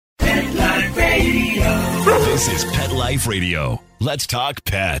This is Pet Life Radio. Let's talk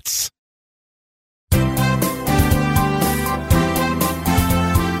pets.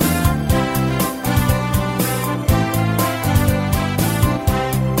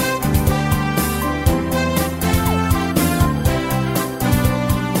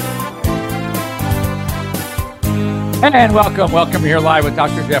 And welcome here live with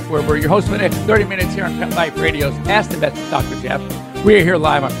Dr. Jeff Werber, your host for the next 30 minutes here on Pet Life Radio's Ask the Vets with Dr. Jeff. We're here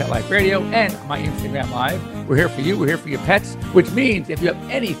live on Pet Life Radio and my Instagram Live. We're here for you. We're here for your pets, which means if you have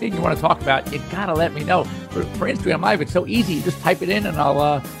anything you want to talk about, you gotta let me know. For Instagram Live, it's so easy. You just type it in and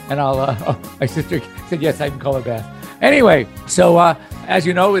I'll my sister said, yes, I can call her Beth. Anyway, so as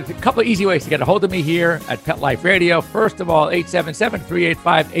you know, it's a couple of easy ways to get a hold of me here at Pet Life Radio. First of all,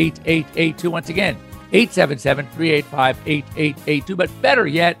 877-385-8882. Once again, 877-385-8882. But better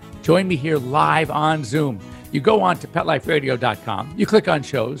yet, join me here live on Zoom. You go on to PetLifeRadio.com. You click on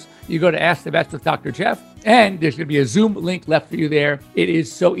shows. You go to Ask the Vets with Dr. Jeff, and there's going to be a Zoom link left for you there. It is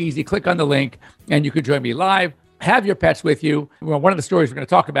so easy. Click on the link, and you can join me live. Have your pets with you. Well, one of the stories we're going to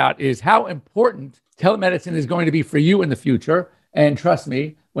talk about is how important telemedicine is going to be for you in the future. And trust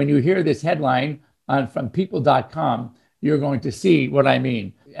me, when you hear this headline from people.com, you're going to see what I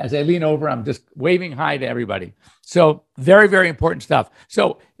mean. As I lean over, I'm just waving hi to everybody. So very, very important stuff.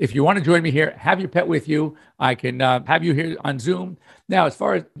 So if you want to join me here, have your pet with you. I can have you here on Zoom. Now, as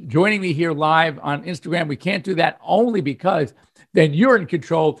far as joining me here live on Instagram, we can't do that only because then you're in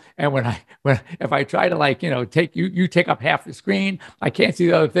control. And if I try to take you take up half the screen, I can't see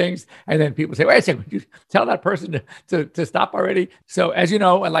the other things. And then people say, wait a second, would you tell that person to stop already? So as you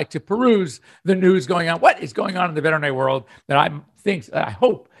know, I like to peruse the news going on. What is going on in the veterinary world that I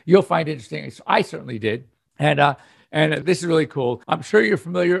hope you'll find interesting. I certainly did. And this is really cool. I'm sure you're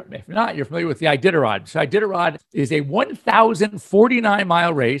familiar. If not, you're familiar with the Iditarod. So Iditarod is a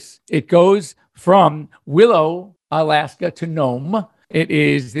 1,049-mile race. It goes from Willow, Alaska to Nome.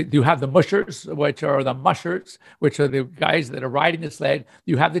 You have the mushers, which are the guys that are riding the sled.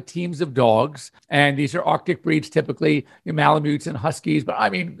 You have the teams of dogs, and these are Arctic breeds, typically Malamutes and Huskies, but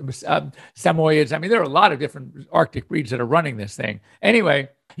Samoyeds. There are a lot of different Arctic breeds that are running this thing. Anyway,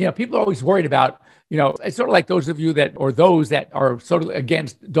 people are always worried about, it's sort of like those that are sort of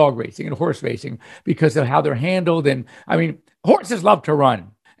against dog racing and horse racing because of how they're handled. And horses love to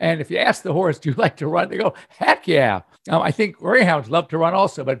run. And if you ask the horse, do you like to run? They go, heck yeah. I think greyhounds love to run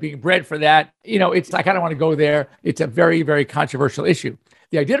also, but being bred for that, it's like, I don't want to go there. It's a very, very controversial issue.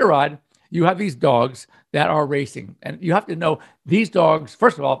 The Iditarod, you have these dogs that are racing. And you have to know these dogs,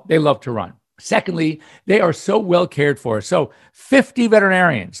 first of all, they love to run. Secondly, they are so well cared for. So 50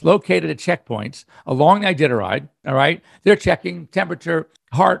 veterinarians located at checkpoints along the Iditarod, all right? They're checking temperature,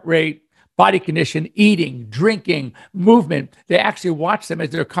 heart rate, body condition, eating, drinking, movement. They actually watch them as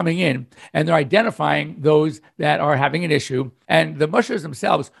they're coming in, and they're identifying those that are having an issue. And the mushers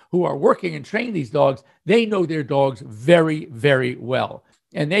themselves, who are working and training these dogs, they know their dogs very, very well.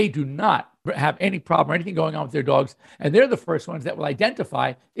 And they do not have any problem or anything going on with their dogs. And they're the first ones that will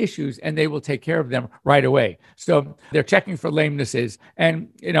identify issues, and they will take care of them right away. So they're checking for lamenesses. And,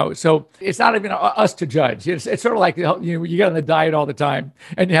 so it's not even us to judge. It's sort of like, you get on the diet all the time,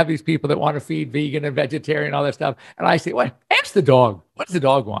 and you have these people that want to feed vegan and vegetarian and all that stuff. And I say, well, ask the dog. What does the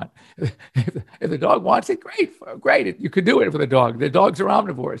dog want? If the dog wants it, great. You could do it for the dog. The dogs are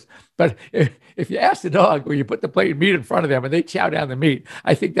omnivores. But if you ask the dog, or you put the plate of meat in front of them and they chow down the meat,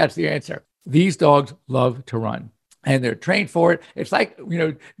 I think that's the answer. These dogs love to run, and they're trained for it. It's like,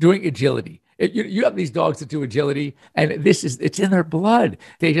 doing agility. You have these dogs that do agility, and it's in their blood.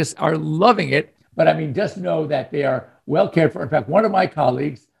 They just are loving it. But just know that they are well cared for. In fact, one of my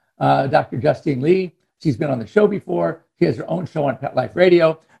colleagues, Dr. Justine Lee, she's been on the show before. She has her own show on Pet Life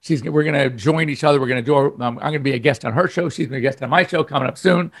Radio. We're going to join each other. I'm going to be a guest on her show. She's going to be a guest on my show coming up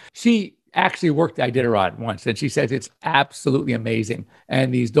soon. She actually worked the Iditarod once, and she says it's absolutely amazing.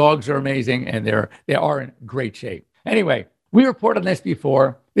 And these dogs are amazing, and they are in great shape. Anyway, we reported on this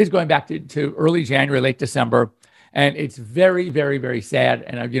before. This is going back to early January, late December, and it's very, very, very sad.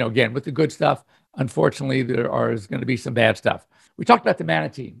 And again, with the good stuff, unfortunately, there is going to be some bad stuff. We talked about the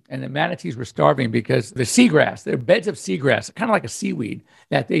manatee, and the manatees were starving because the seagrass, they're beds of seagrass, kind of like a seaweed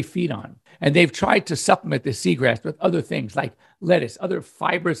that they feed on. And they've tried to supplement the seagrass with other things like lettuce, other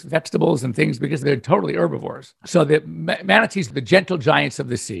fibrous vegetables and things because they're totally herbivores. So the manatees are the gentle giants of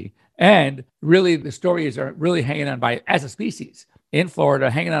the sea. And really, the stories are really hanging on by, as a species, in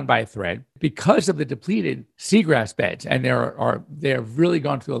Florida, hanging on by a thread because of the depleted seagrass beds. And they're really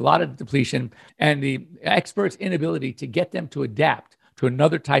gone through a lot of depletion, and the experts' inability to get them to adapt to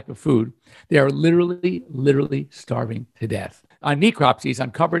another type of food. They are literally starving to death. On necropsies,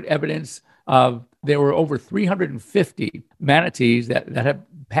 uncovered evidence of there were over 350 manatees that have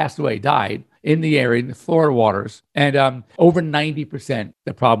passed away, died in the area, in the Florida waters. And over 90%,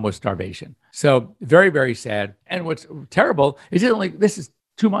 the problem was starvation. So very, very sad. And what's terrible is this is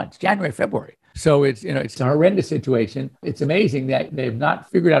 2 months, January, February. So it's a horrendous situation. It's amazing that they've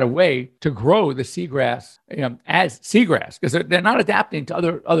not figured out a way to grow the seagrass as seagrass, because they're not adapting to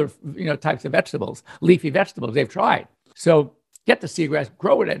other types of vegetables, leafy vegetables. They've tried. So get the seagrass,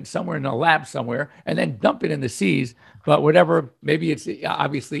 grow it somewhere in a lab somewhere, and then dump it in the seas. But whatever, maybe it's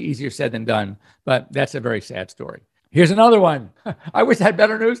obviously easier said than done, but that's a very sad story. Here's another one. I wish I had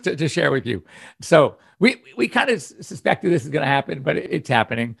better news to share with you. So we kind of suspected this is going to happen, but it's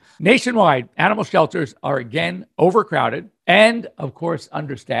happening. Nationwide, animal shelters are again overcrowded and, of course,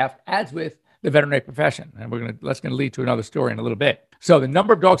 understaffed, as with the veterinary profession. And that's going to lead to another story in a little bit. So the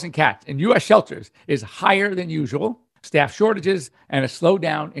number of dogs and cats in U.S. shelters is higher than usual. Staff shortages and a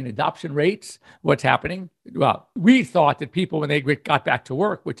slowdown in adoption rates. What's happening? Well, we thought that people, when they got back to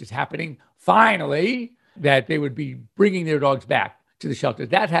work, which is happening finally, that they would be bringing their dogs back to the shelter.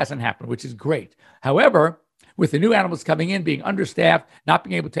 That hasn't happened, which is great. However, with the new animals coming in, being understaffed, not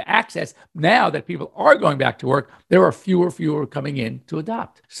being able to access, now that people are going back to work, there are fewer coming in to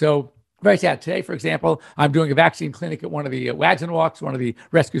adopt. So very sad. Today, for example, I'm doing a vaccine clinic at one of the Wags and Walks, one of the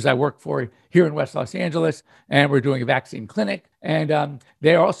rescues I work for here in West Los Angeles, and we're doing a vaccine clinic. And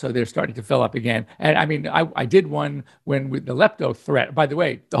they're starting to fill up again. And I mean, I did one with the lepto threat. By the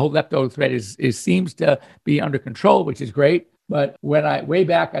way, the whole lepto threat seems to be under control, which is great. But way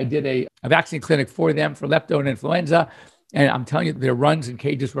back, I did a vaccine clinic for them for lepto and influenza. And I'm telling you, their runs and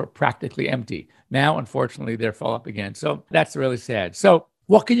cages were practically empty. Now, unfortunately, they're full up again. So that's really sad. So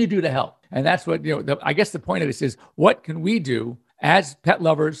what can you do to help? And that's what, I guess the point of this is, what can we do as pet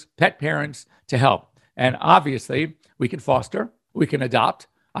lovers, pet parents to help? And obviously, we can foster, we can adopt.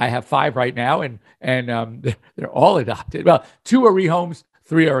 I have 5 right now, and they're all adopted. Well, 2 are rehomes,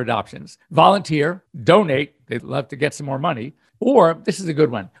 3 are adoptions. Volunteer, donate. They'd love to get some more money. Or, this is a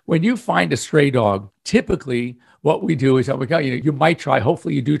good one. When you find a stray dog, typically what we do is, you might try,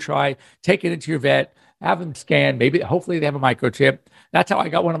 hopefully you do try, take it into your vet, have them scanned, hopefully they have a microchip. That's how I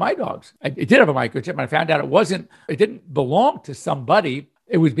got one of my dogs. It did have a microchip, and I found out it didn't belong to somebody.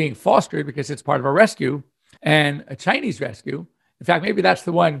 It was being fostered because it's part of a rescue, and a Chinese rescue. In fact, maybe that's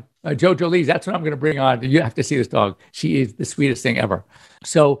the one, Jojo Lee's. That's what I'm going to bring on. You have to see this dog. She is the sweetest thing ever.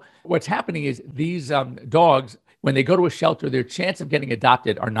 So what's happening is these dogs, when they go to a shelter, their chance of getting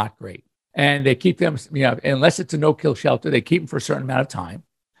adopted are not great. And they keep them, unless it's a no-kill shelter, they keep them for a certain amount of time.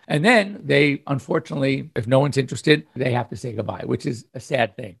 And then they, unfortunately, if no one's interested, they have to say goodbye, which is a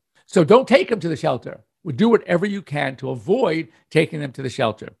sad thing. So don't take them to the shelter. Do whatever you can to avoid taking them to the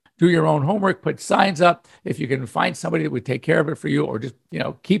shelter. Do your own homework, put signs up. If you can find somebody that would take care of it for you, or just,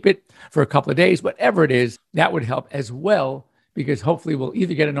 keep it for a couple of days, whatever it is, that would help as well, because hopefully we'll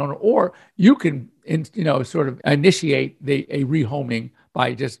either get an owner, or you can, sort of initiate a rehoming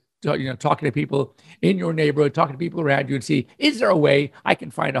by just talking to people in your neighborhood, talking to people around you, and see, is there a way I can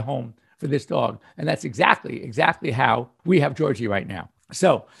find a home for this dog? And that's exactly how we have Georgie right now.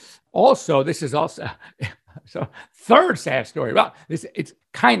 So also, this is also, so third sad story. Well, it's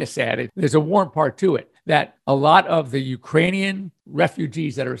kind of sad. There's a warm part to it, that a lot of the Ukrainian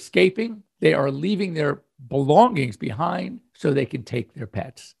refugees that are escaping, they are leaving their belongings behind so they can take their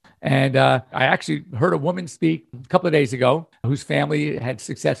pets. And I actually heard a woman speak a couple of days ago whose family had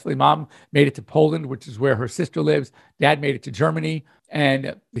successfully, mom made it to Poland, which is where her sister lives. Dad made it to Germany.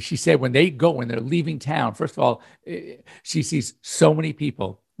 And she said when they're leaving town, first of all, she sees so many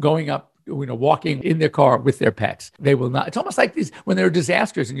people going up, walking in their car with their pets. They will not. It's almost like these, when there are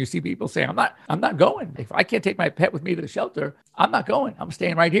disasters and you see people saying, I'm not going. If I can't take my pet with me to the shelter, I'm not going. I'm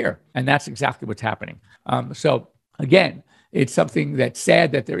staying right here. And that's exactly what's happening. So again, it's something that's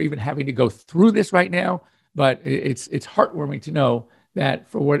sad that they're even having to go through this right now, but it's heartwarming to know that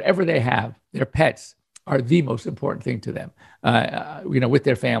for whatever they have, their pets are the most important thing to them. With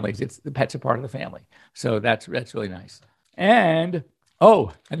their families, the pets are part of the family. So that's really nice. And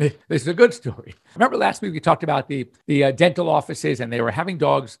this is a good story. Remember last week we talked about the dental offices, and they were having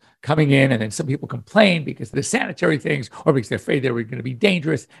dogs coming in, and then some people complained because of the sanitary things, or because they're afraid they were going to be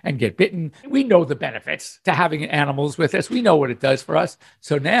dangerous and get bitten. We know the benefits to having animals with us. We know what it does for us.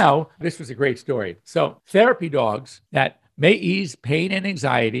 So now, this was a great story. So therapy dogs that may ease pain and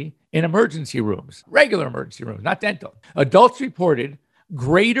anxiety in emergency rooms, regular emergency rooms, not dental. Adults reported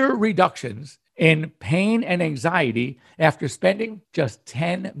greater reductions in pain and anxiety after spending just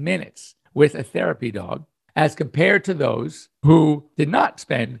 10 minutes with a therapy dog, as compared to those who did not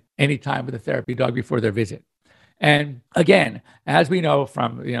spend any time with a therapy dog before their visit. And again, as we know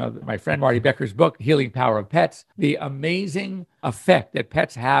from my friend Marty Becker's book, Healing Power of Pets, the amazing effect that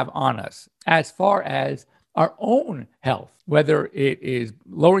pets have on us as far as our own health, whether it is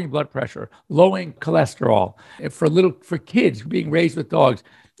lowering blood pressure, lowering cholesterol, for kids being raised with dogs,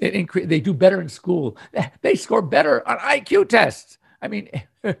 they do better in school. They score better on IQ tests. I mean,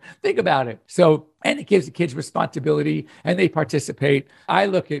 think about it. So, and it gives the kids responsibility and they participate. I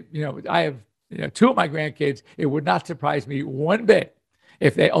look at, I have two of my grandkids. It would not surprise me one bit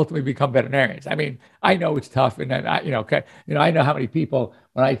if they ultimately become veterinarians. I mean, I know it's tough. And then I know how many people,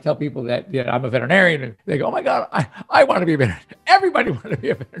 when I tell people that I'm a veterinarian, and they go, oh my God, I want to be a veterinarian. Everybody wants to be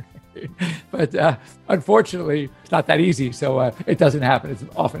a veterinarian. But unfortunately, it's not that easy. So it doesn't happen as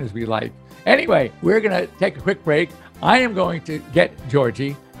often as we like. Anyway, we're going to take a quick break. I am going to get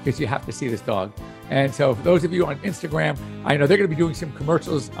Georgie because you have to see this dog. And so for those of you on Instagram, I know they're going to be doing some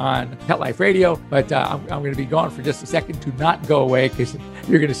commercials on Pet Life Radio, but I'm going to be gone for just a second. To not go away because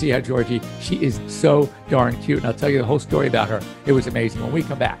you're going to see how Georgie, she is so darn cute. And I'll tell you the whole story about her. It was amazing when we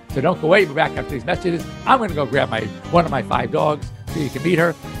come back. So don't go away. We're back after these messages. I'm going to go grab one of my 5 dogs so you can meet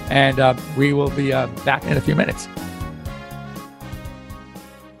her. And we will be back in a few minutes.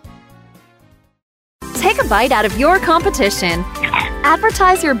 Take a bite out of your competition.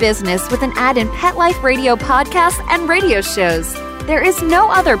 Advertise your business with an ad in Pet Life Radio podcasts and radio shows. There is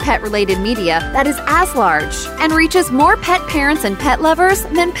no other pet-related media that is as large and reaches more pet parents and pet lovers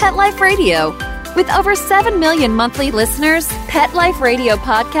than Pet Life Radio. With over 7 million monthly listeners, Pet Life Radio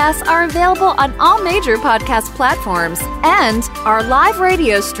podcasts are available on all major podcast platforms, and our live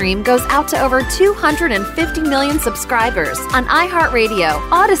radio stream goes out to over 250 million subscribers on iHeartRadio,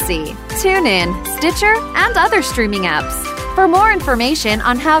 Odyssey, TuneIn, Stitcher, and other streaming apps. For more information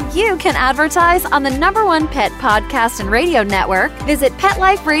on how you can advertise on the #1 pet podcast and radio network, visit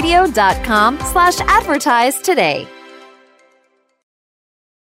PetLifeRadio.com/advertise today.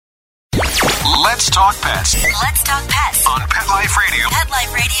 Let's talk pets. Let's talk pets On Pet Life Radio. Pet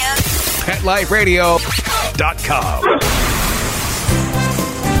Life Radio. PetLifeRadio.com.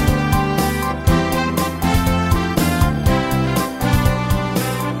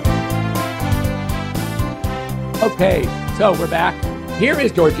 Okay, so we're back. Here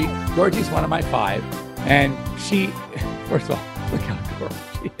is Georgie. Georgie's one of my 5. And she, first of all, look how adorable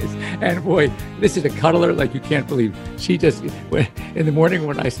she is. And boy, this is a cuddler like you can't believe. She just, in the morning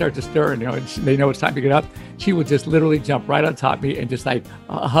when I start to stir and they know it's time to get up, she will just literally jump right on top of me and just like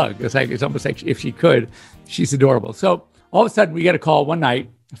a hug. It's almost like if she could. She's adorable. So all of a sudden we get a call one night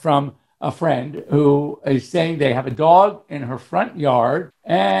from a friend who is saying they have a dog in her front yard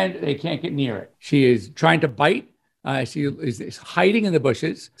and they can't get near it. She is trying to bite. She is hiding in the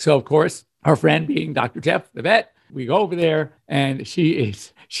bushes. So, of course, her friend being Dr. Jeff, the vet, we go over there and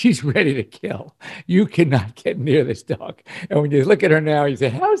she's ready to kill. You cannot get near this dog. And when you look at her now, you say,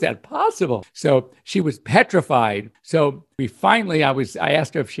 how is that possible? So she was petrified. So I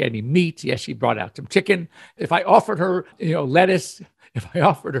asked her if she had any meat. Yes, she brought out some chicken. If I offered her, lettuce, if I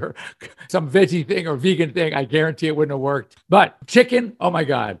offered her some veggie thing or vegan thing, I guarantee it wouldn't have worked. But chicken, oh my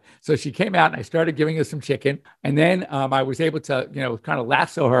God. So she came out and I started giving her some chicken. And then I was able to, kind of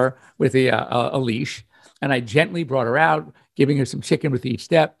lasso her with a leash. And I gently brought her out, giving her some chicken with each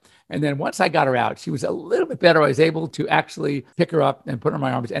step. And then once I got her out, she was a little bit better. I was able to actually pick her up and put her in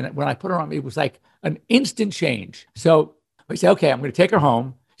my arms. And when I put her on, it was like an instant change. So I said, okay, I'm going to take her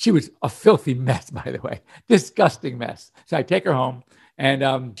home. She was a filthy mess, by the way, disgusting mess. So I take her home.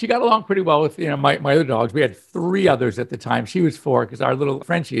 And she got along pretty well with my other dogs. We had 3 others at the time. She was 4 because our little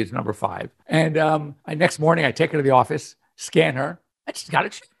Frenchie is number 5. And next morning, I take her to the office, scan her, and she's got a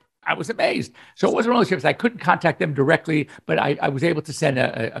chip. I was amazed. So it wasn't one of those chips. I couldn't contact them directly, but I was able to send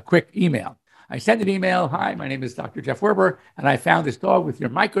a quick email. I sent an email. Hi, my name is Dr. Jeff Werber, and I found this dog with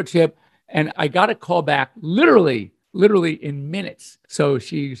your microchip. And I got a call back literally in minutes. So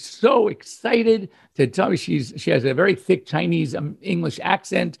she's so excited to tell me she has a very thick Chinese English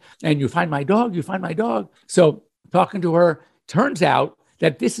accent. And you find my dog. So talking to her, turns out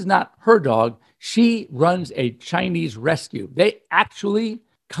that this is not her dog. She runs a Chinese rescue. They actually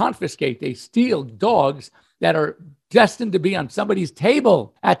they steal dogs that are destined to be on somebody's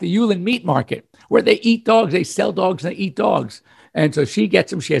table at the Yulin meat market where they eat dogs. They sell dogs and they eat dogs. And so she gets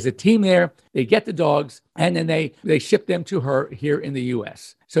them. She has a team there. They get the dogs and then they ship them to her here in the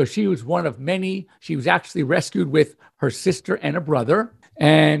U.S. So she was one of many. She was actually rescued with her sister and a brother,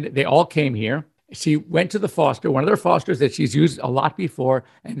 and they all came here. She went to the foster, one of their fosters that she's used a lot before.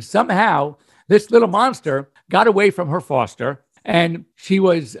 And somehow this little monster got away from her foster And she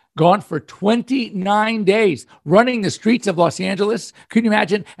was gone for 29 days, running the streets of Los Angeles. Can you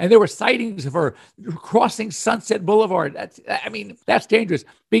imagine? And there were sightings of her crossing Sunset Boulevard. That's dangerous.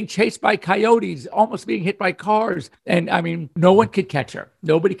 Being chased by coyotes, almost being hit by cars. And no one could catch her.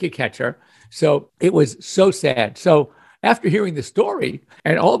 Nobody could catch her. So it was so sad. So after hearing the story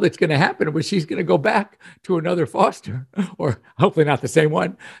and all that's going to happen was she's going to go back to another foster, or hopefully not the same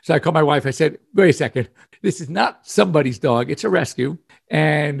one. So I called my wife. I said, wait a second. This is not somebody's dog. It's a rescue.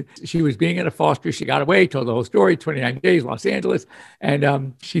 And she was being in a foster. She got away, told the whole story, 29 days, Los Angeles.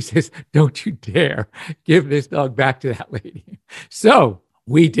 And she says, don't you dare give this dog back to that lady. So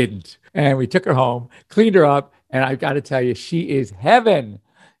we didn't. And we took her home, cleaned her up. And I've got to tell you, she is heaven.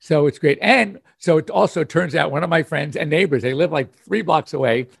 So it's great. And so it also turns out one of my friends and neighbors, they live like 3 blocks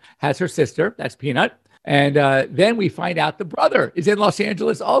away, has her sister, that's Peanut. And then we find out the brother is in Los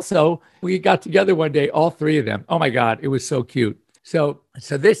Angeles also. We got together one day, all 3 of them. Oh my God, it was so cute. So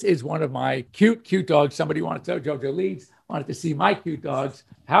this is one of my cute dogs. Somebody wanted to, Jojo Leeds wanted to see my cute dogs.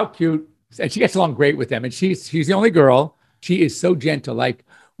 How cute. And she gets along great with them. And she's the only girl. She is so gentle. Like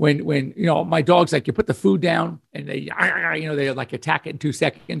when my dogs, like you put the food down and they like attack it in 2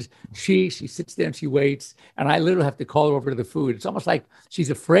 seconds. She sits there and she waits. And I literally have to call her over to the food. It's almost like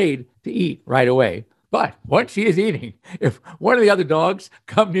she's afraid to eat right away. But once she is eating, if one of the other dogs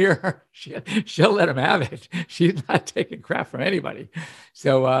come near her, she'll let him have it. She's not taking crap from anybody.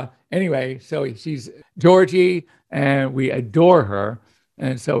 So anyway, so she's Georgie, and we adore her.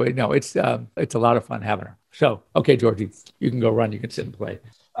 And so it's a lot of fun having her. So, okay, Georgie, you can go run. You can sit and play.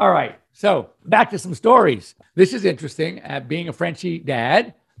 All right. So back to some stories. This is interesting. Being a Frenchie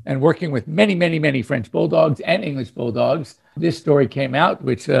dad and working with many, many, many French bulldogs and English bulldogs, this story came out,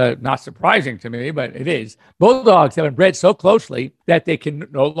 which not surprising to me, but it is. Bulldogs have been bred so closely that they can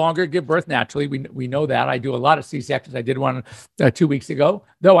no longer give birth naturally. We know that. I do a lot of C-sections. I did one 2 weeks ago.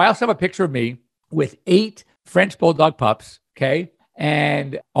 Though I also have a picture of me with 8 French bulldog pups, okay,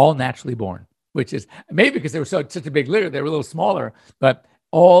 and all naturally born, which is maybe because they were such a big litter. They were a little smaller, but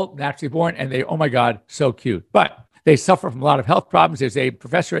all naturally born, and they, oh my God, so cute. But they suffer from a lot of health problems. There's a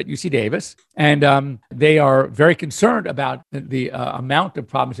professor at UC Davis, and they are very concerned about the amount of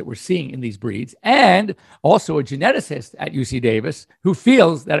problems that we're seeing in these breeds. And also a geneticist at UC Davis who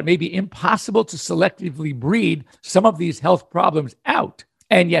feels that it may be impossible to selectively breed some of these health problems out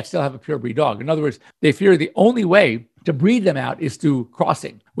and yet still have a pure breed dog. In other words, they fear the only way to breed them out is through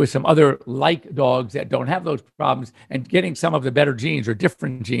crossing with some other like dogs that don't have those problems and getting some of the better genes or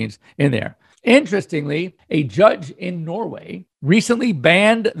different genes in there. Interestingly, a judge in Norway recently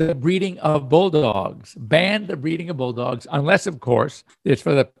banned the breeding of bulldogs, unless, of course, it's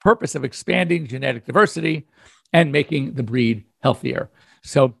for the purpose of expanding genetic diversity and making the breed healthier.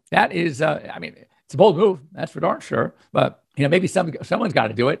 So that is, it's a bold move, that's for darn sure. But, maybe someone's got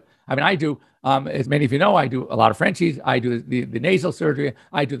to do it. I do, as many of you know, I do a lot of Frenchies. I do the nasal surgery.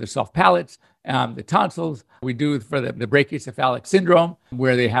 I do the soft palates, the tonsils. We do for the brachycephalic syndrome,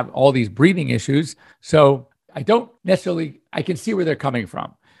 where they have all these breathing issues. So I can see where they're coming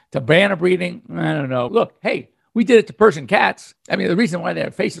from. To ban a breeding, I don't know. Look, hey, we did it to Persian cats. The reason why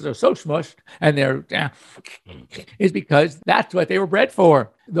their faces are so smushed and is because that's what they were bred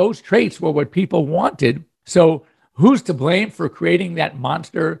for. Those traits were what people wanted. So who's to blame for creating that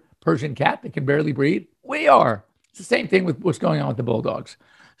monster Persian cat that can barely breathe? We are. It's the same thing with what's going on with the bulldogs.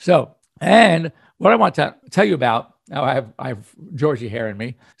 So, and what I want to tell you about, now I have Georgie hair in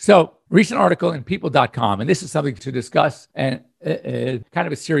me. So, recent article in people.com, and this is something to discuss and kind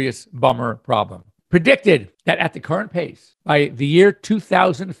of a serious bummer problem. Predicted that at the current pace, by the year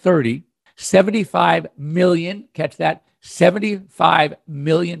 2030, 75 million, catch that, 75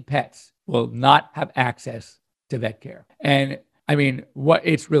 million pets will not have access to vet care. And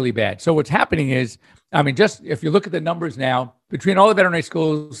it's really bad. So what's happening is, just if you look at the numbers now, between all the veterinary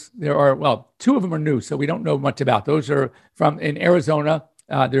schools, there are, 2 of them are new, so we don't know much about. Those are in Arizona.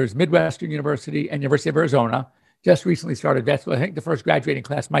 There's Midwestern University and University of Arizona. Just recently started vet school. I think the first graduating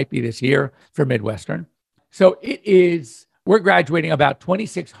class might be this year for Midwestern. So we're graduating about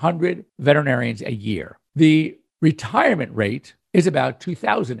 2,600 veterinarians a year. The retirement rate is about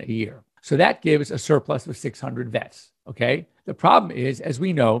 2,000 a year. So that gives a surplus of 600 vets, okay? The problem is, as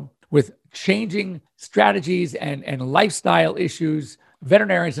we know, with changing strategies and lifestyle issues,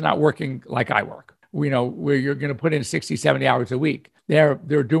 veterinarians are not working like I work. We know where you're going to put in 60, 70 hours a week. They're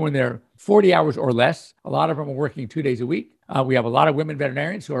doing their 40 hours or less. A lot of them are working 2 days a week. We have a lot of women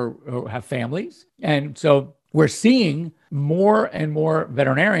veterinarians who have families. And so we're seeing more and more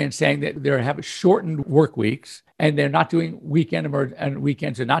veterinarians saying that they have shortened work weeks and they're not doing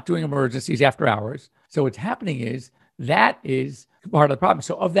weekends are not doing emergencies after hours. So what's happening is that is part of the problem.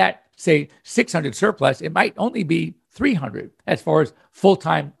 So of that, say 600 surplus, it might only be 300 as far as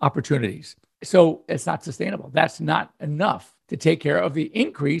full-time opportunities. So it's not sustainable. That's not enough to take care of the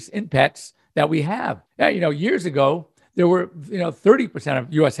increase in pets that we have. Years ago, there were 30%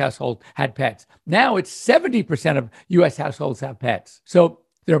 of U.S. households had pets. Now it's 70% of U.S. households have pets. So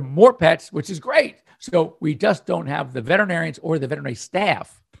there are more pets, which is great. So we just don't have the veterinarians or the veterinary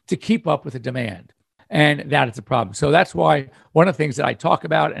staff to keep up with the demand. And that is a problem. So that's why one of the things that I talk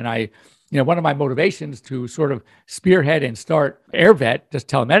about, and one of my motivations to sort of spearhead and start AirVet, just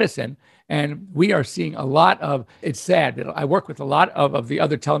telemedicine. And we are seeing a lot of, it's sad that I work with a lot of the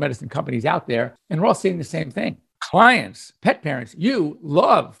other telemedicine companies out there, and we're all seeing the same thing. Clients, pet parents, you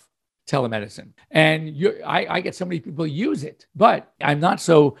love telemedicine. And I get so many people use it, but I'm not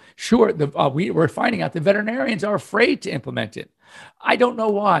so sure. We're finding out the veterinarians are afraid to implement it. I don't know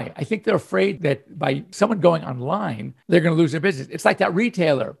why. I think they're afraid that by someone going online, they're going to lose their business. It's like that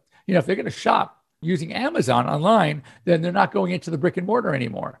retailer. If they're going to shop using Amazon online, then they're not going into the brick and mortar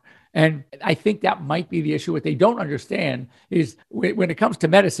anymore. And I think that might be the issue. What they don't understand is when it comes to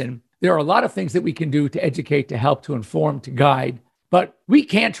medicine, there are a lot of things that we can do to educate, to help, to inform, to guide, but we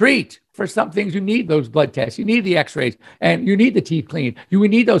can't treat. For some things, you need those blood tests, you need the x-rays, and you need the teeth cleaned. You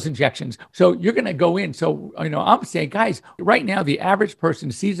need those injections. So you're going to go in. So, I'm saying, guys, right now, the average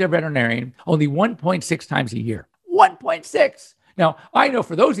person sees their veterinarian only 1.6 times a year. 1.6. Now, I know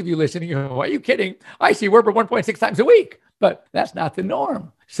for those of you listening, are you kidding? I see Werber 1.6 times a week, but that's not the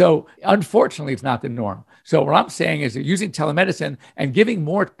norm. So unfortunately, it's not the norm. So what I'm saying is that using telemedicine and giving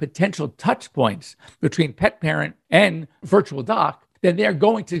more potential touch points between pet parent and virtual doc, then they're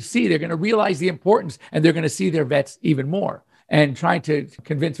going to realize the importance, and they're going to see their vets even more. And trying to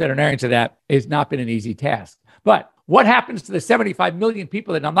convince veterinarians of that has not been an easy task. But what happens to the 75 million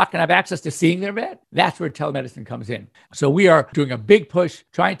people that I'm not going to have access to seeing their vet? That's where telemedicine comes in. So we are doing a big push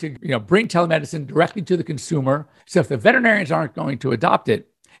trying to bring telemedicine directly to the consumer. So if the veterinarians aren't going to adopt it,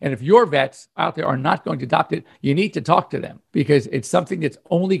 and if your vets out there are not going to adopt it, you need to talk to them, because it's something that's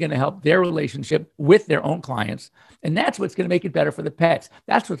only going to help their relationship with their own clients. And that's what's going to make it better for the pets.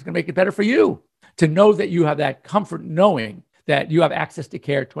 That's what's going to make it better for you, to know that you have that comfort knowing that you have access to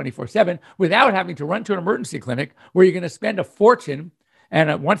care 24/7 without having to run to an emergency clinic where you're going to spend a fortune.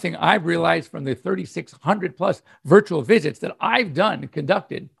 And one thing I've realized from the 3,600 plus virtual visits that I've done and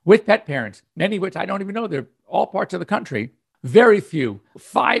conducted with pet parents, many of which I don't even know, they're all parts of the country, very few,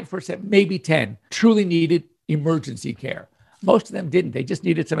 5%, maybe 10, truly needed emergency care. Most of them didn't. They just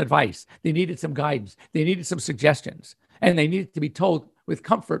needed some advice. They needed some guidance. They needed some suggestions. And they needed to be told with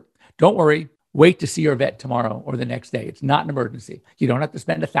comfort, don't worry, wait to see your vet tomorrow or the next day. It's not an emergency. You don't have to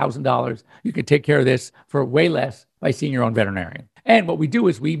spend $1,000. You can take care of this for way less by seeing your own veterinarian. And what we do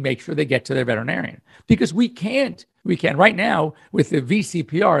is we make sure they get to their veterinarian, because we can right now with the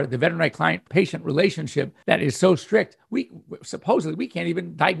VCPR, the veterinary client patient relationship that is so strict, we can't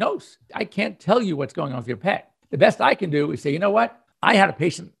even diagnose. I can't tell you what's going on with your pet. The best I can do is say, you know what? I had a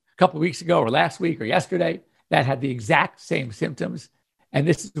patient a couple of weeks ago or last week or yesterday that had the exact same symptoms. And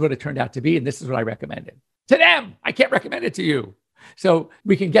this is what it turned out to be. And this is what I recommended to them. I can't recommend it to you. So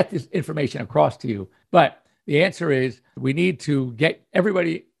we can get this information across to you. But the answer is we need to get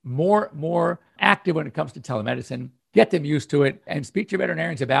everybody more active when it comes to telemedicine, get them used to it, and speak to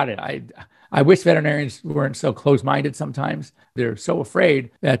veterinarians about it. I wish veterinarians weren't so close-minded sometimes. They're so afraid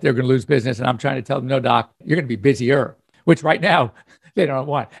that they're going to lose business. And I'm trying to tell them, no, doc, you're going to be busier, which right now they don't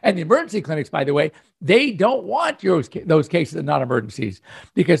want. And the emergency clinics, by the way, they don't want those cases of not emergencies,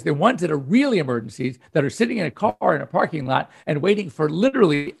 because the ones that are really emergencies, that are sitting in a car in a parking lot and waiting for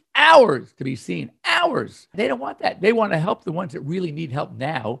literally hours to be seen, hours, they don't want that. They want to help the ones that really need help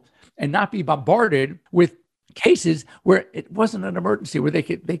now and not be bombarded with cases where it wasn't an emergency, where they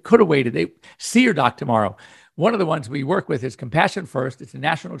could have waited. They see your doc tomorrow. One of the ones we work with is Compassion First. It's a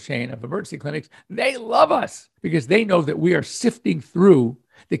national chain of emergency clinics. They love us because they know that we are sifting through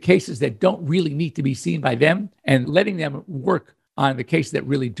the cases that don't really need to be seen by them and letting them work on the cases that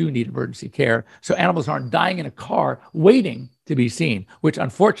really do need emergency care. So animals aren't dying in a car waiting to be seen, which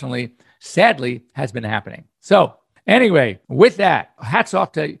unfortunately, sadly, has been happening. So anyway, with that, hats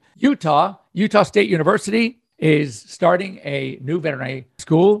off to Utah. Utah State University is starting a new veterinary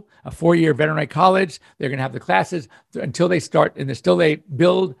school, a 4-year veterinary college. They're going to have the classes until they start, and until they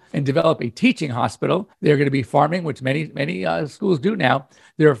build and develop a teaching hospital. They're going to be farming, which many schools do now.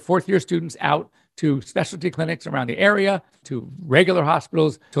 There are 4th-year students out to specialty clinics around the area, to regular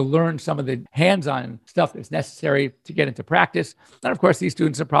hospitals, to learn some of the hands-on stuff that's necessary to get into practice. And of course, these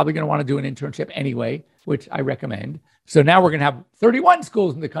students are probably going to want to do an internship anyway, which I recommend. So now we're going to have 31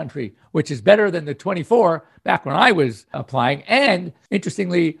 schools in the country, which is better than the 24 back when I was applying. And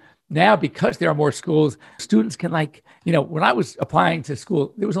interestingly, now, because there are more schools, students can when I was applying to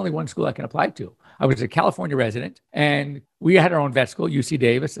school, there was only one school I can apply to. I was a California resident, and we had our own vet school, UC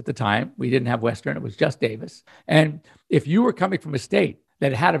Davis at the time. We didn't have Western, it was just Davis. And if you were coming from a state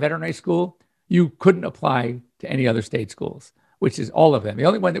that had a veterinary school, you couldn't apply to any other state schools, which is all of them. The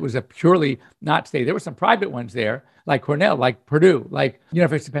only one that was a purely not state, there were some private ones there, like Cornell, like Purdue, like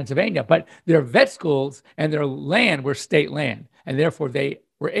University of Pennsylvania, but their vet schools and their land were state land. And therefore they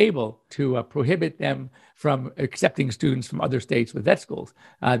were able to prohibit them from accepting students from other states with vet schools.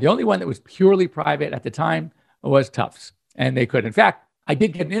 The only one that was purely private at the time was Tufts, and they could. In fact, I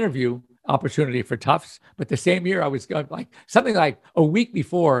did get an interview opportunity for Tufts, but the same year I was going, something like a week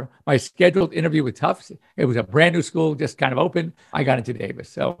before my scheduled interview with Tufts, it was a brand new school, just kind of open, I got into Davis.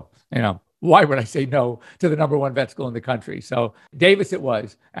 So, why would I say no to the number one vet school in the country? So Davis it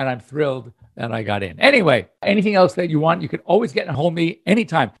was, and I'm thrilled that I got in. Anyway, anything else that you want, you can always get a hold of me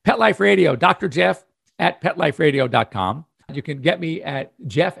anytime. Pet Life Radio, Dr. Jeff at PetLifeRadio.com. You can get me at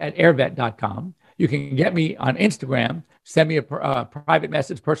Jeff@airvet.com. You can get me on Instagram. Send me a private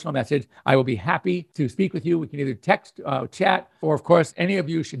message, personal message. I will be happy to speak with you. We can either text, chat, or of course, any of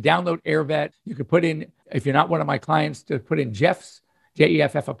you should download AirVet. You could put in, if you're not one of my clients, to put in Jeff's,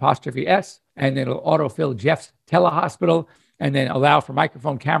 JEFF''S, and then it'll autofill Jeff's telehospital, and then allow for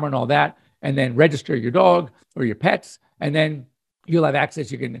microphone, camera, and all that, and then register your dog or your pets, and then you'll have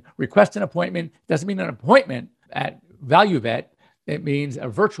access. You can request an appointment. Doesn't mean an appointment at ValueVet. It means a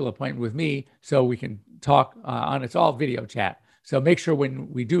virtual appointment with me, so we can talk it's all video chat. So make sure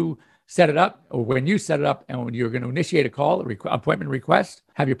when we do set it up, or when you set it up, and when you're going to initiate a call, appointment request,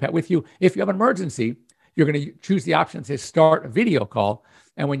 have your pet with you. If you have an emergency, you're going to choose the option that says start a video call.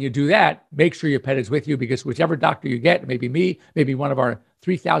 And when you do that, make sure your pet is with you, because whichever doctor you get, maybe me, maybe one of our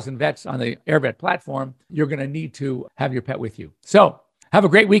 3,000 vets on the AirVet platform, you're going to need to have your pet with you. So have a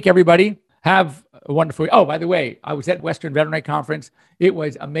great week, everybody. Have a wonderful week. Oh, by the way, I was at Western Veterinary Conference. It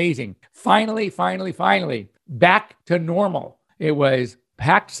was amazing. Finally, back to normal. It was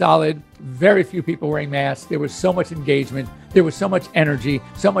packed solid, very few people wearing masks. There was so much engagement. There was so much energy,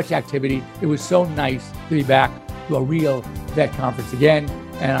 so much activity. It was so nice to be back to a real vet conference again.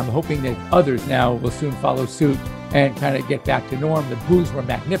 And I'm hoping that others now will soon follow suit and kind of get back to norm. The booths were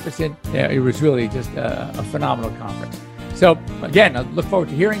magnificent. It was really just a phenomenal conference. So again, I look forward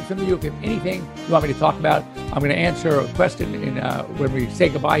to hearing from you. If you have anything you want me to talk about, I'm going to answer a question when we say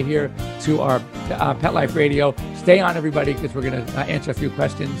goodbye here to our Pet Life Radio. Stay on, everybody, because we're going to answer a few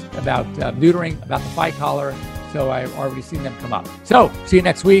questions about neutering, about the fight collar. So I've already seen them come up. So see you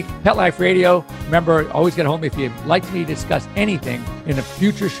next week. Pet Life Radio. Remember, always get a hold of me if you'd like me to discuss anything in a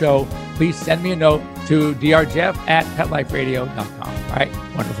future show. Please send me a note to drjeff@PetLifeRadio.com. All right.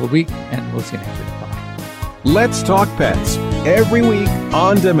 Wonderful week, and we'll see you next week. Bye. Let's Talk Pets, every week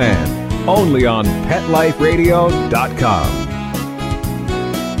on demand, only on PetLifeRadio.com.